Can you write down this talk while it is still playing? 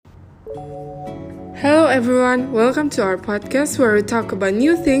Hello everyone, welcome to our podcast where we talk about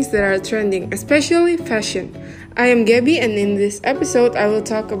new things that are trending, especially fashion. I am Gabby and in this episode I will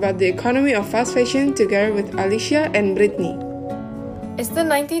talk about the economy of fast fashion together with Alicia and Brittany. It's the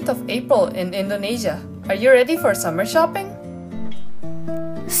 19th of April in Indonesia. Are you ready for summer shopping?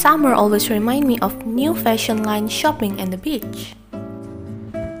 Summer always reminds me of new fashion line shopping and the beach.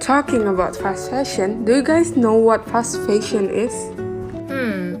 Talking about fast fashion, do you guys know what fast fashion is?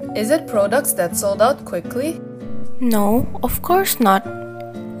 Is it products that sold out quickly? No, of course not.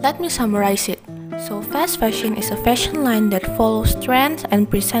 Let me summarize it. So fast fashion is a fashion line that follows trends and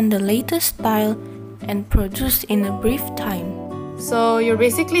present the latest style and produced in a brief time. So you're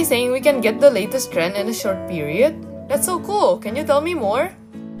basically saying we can get the latest trend in a short period? That's so cool. Can you tell me more?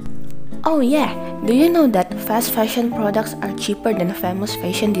 Oh yeah, do you know that fast fashion products are cheaper than famous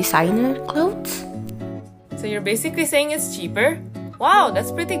fashion designer clothes? So you're basically saying it's cheaper? Wow,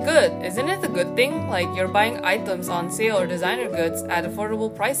 that's pretty good. Isn't it a good thing? Like you're buying items on sale or designer goods at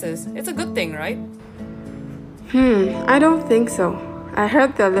affordable prices. It's a good thing, right? I don't think so. I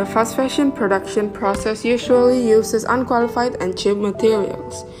heard that the fast fashion production process usually uses unqualified and cheap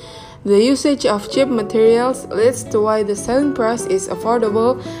materials. The usage of cheap materials leads to why the selling price is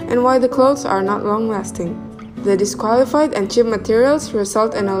affordable and why the clothes are not long-lasting. The disqualified and cheap materials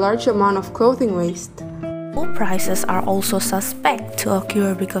result in a large amount of clothing waste. Low prices are also suspect to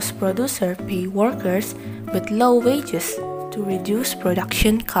occur because producers pay workers with low wages to reduce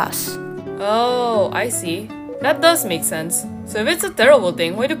production costs. Oh, I see. That does make sense. So if it's a terrible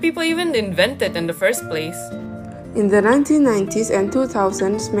thing, why do people even invent it in the first place? In the 1990s and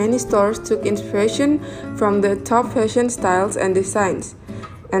 2000s, many stores took inspiration from the top fashion styles and designs,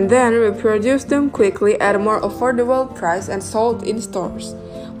 and then reproduced them quickly at a more affordable price and sold in stores.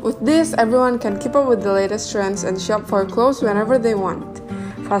 With this, everyone can keep up with the latest trends and shop for clothes whenever they want.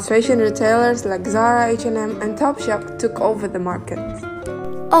 Fast fashion retailers like Zara, H&M, and Topshop took over the market.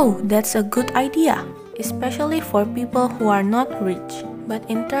 Oh, that's a good idea, especially for people who are not rich. But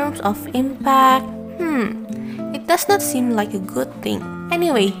in terms of impact, it does not seem like a good thing.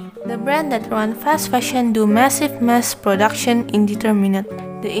 Anyway, the brand that run fast fashion do massive mass production indeterminate.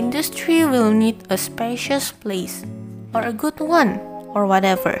 The industry will need a spacious place, or a good one, or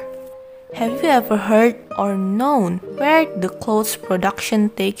whatever. Have you ever heard or known where the clothes production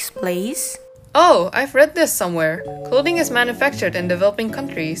takes place? Oh, I've read this somewhere. Clothing is manufactured in developing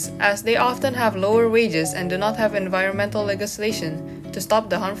countries as they often have lower wages and do not have environmental legislation to stop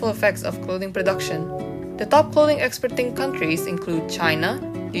the harmful effects of clothing production. The top clothing exporting countries include China,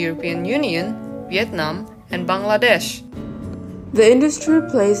 the European Union, Vietnam, and Bangladesh. The industry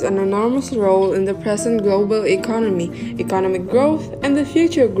plays an enormous role in the present global economy, economic growth, and the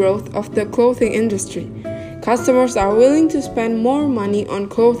future growth of the clothing industry. Customers are willing to spend more money on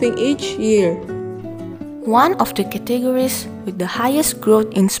clothing each year. One of the categories with the highest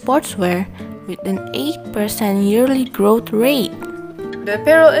growth in sportswear, with an 8% yearly growth rate. The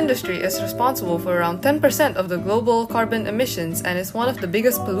apparel industry is responsible for around 10% of the global carbon emissions and is one of the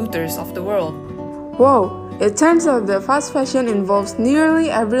biggest polluters of the world. Whoa, it turns out that fast fashion involves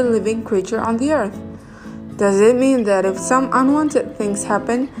nearly every living creature on the earth. Does it mean that if some unwanted things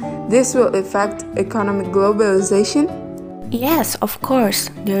happen, this will affect economic globalization? Yes, of course.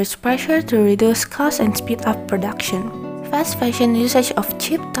 There is pressure to reduce costs and speed up production. Fast fashion usage of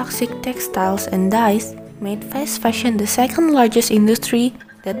cheap toxic textiles and dyes made fast fashion the second largest industry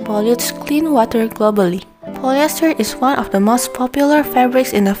that pollutes clean water globally. Polyester is one of the most popular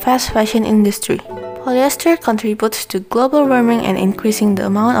fabrics in the fast fashion industry. Polyester contributes to global warming and increasing the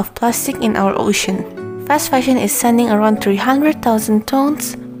amount of plastic in our ocean. Fast fashion is sending around 300,000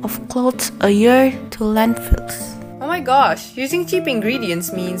 tons of clothes a year to landfills. Oh my gosh, using cheap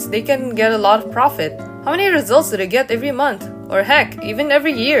ingredients means they can get a lot of profit. How many results do they get every month? Or heck, even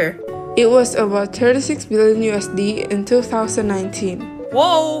every year? It was about 36 billion USD in 2019.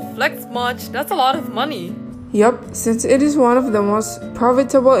 Whoa, flex much, that's a lot of money. Yup, since it is one of the most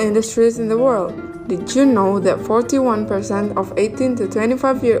profitable industries in the world. Did you know that 41% of 18 to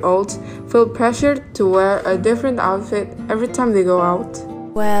 25-year-olds feel pressured to wear a different outfit every time they go out?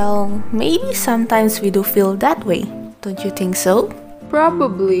 Well, maybe sometimes we do feel that way. Don't you think so?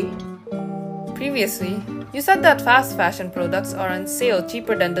 Probably. Previously, you said that fast fashion products are on sale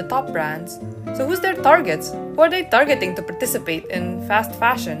cheaper than the top brands. So who's their targets? Who are they targeting to participate in fast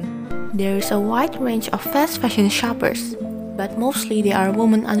fashion? There is a wide range of fast fashion shoppers, but mostly they are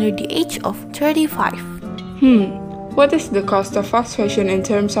women under the age of 35. What is the cost of fast fashion in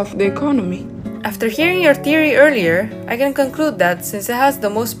terms of the economy? After hearing your theory earlier, I can conclude that since it has the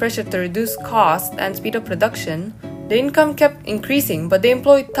most pressure to reduce cost and speed up production, The income kept increasing, but they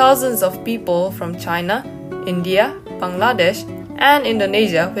employed thousands of people from China, India, Bangladesh, and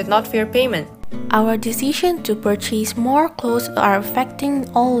Indonesia with not fair payment. Our decision to purchase more clothes are affecting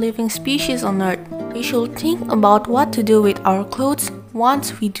all living species on Earth. We should think about what to do with our clothes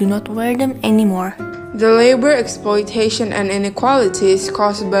once we do not wear them anymore. The labor exploitation and inequalities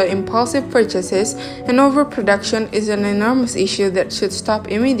caused by impulsive purchases and overproduction is an enormous issue that should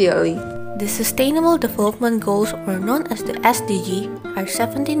stop immediately. The Sustainable Development Goals, or known as the SDG, are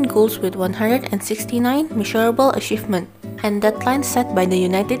 17 goals with 169 measurable achievements and deadlines set by the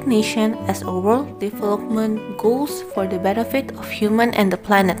United Nations as a World Development Goals for the benefit of humans and the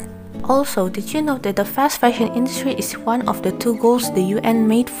planet. Also, did you know that the fast fashion industry is one of the 2 goals the UN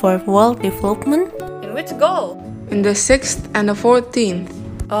made for world development? In which goal? In the 6th and the 14th.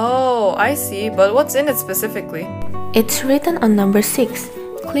 Oh, I see, but what's in it specifically? It's written on number 6,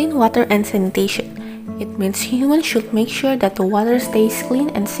 clean water and sanitation. It means humans should make sure that the water stays clean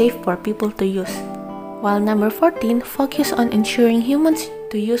and safe for people to use. While number 14 focus on ensuring humans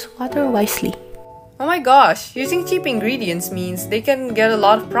to use water wisely. Oh my gosh, using cheap ingredients means they can get a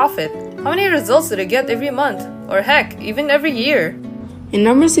lot of profit. How many results do they get every month? Or heck, even every year? In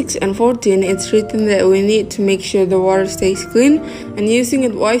number 6 and 14, it's written that we need to make sure the water stays clean and using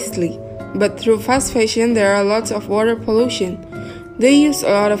it wisely. But through fast fashion, there are lots of water pollution. They use a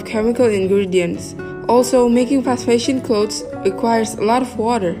lot of chemical ingredients. Also, making fast fashion clothes requires a lot of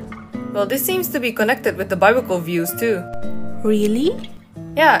water. Well, this seems to be connected with the biblical views too. Really?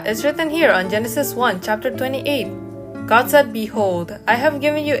 Yeah, it's written here on Genesis 1, chapter 28. God said, "Behold, I have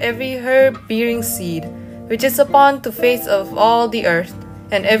given you every herb-bearing seed, which is upon the face of all the earth,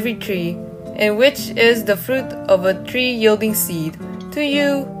 and every tree, in which is the fruit of a tree yielding seed. To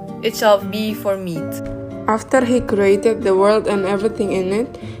you it shall be for meat." After he created the world and everything in it,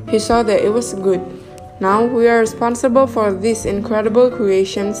 he saw that it was good. Now we are responsible for these incredible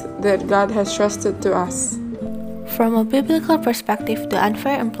creations that God has trusted to us. From a biblical perspective, the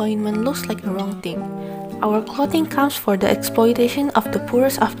unfair employment looks like a wrong thing. Our clothing comes for the exploitation of the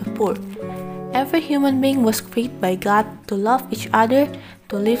poorest of the poor. Every human being was created by God to love each other,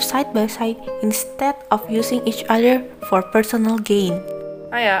 to live side by side instead of using each other for personal gain.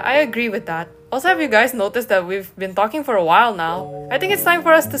 Ah yeah, I agree with that. Also, have you guys noticed that we've been talking for a while now? I think it's time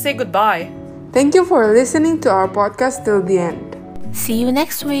for us to say goodbye. Thank you for listening to our podcast till the end. See you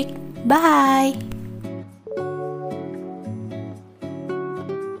next week. Bye!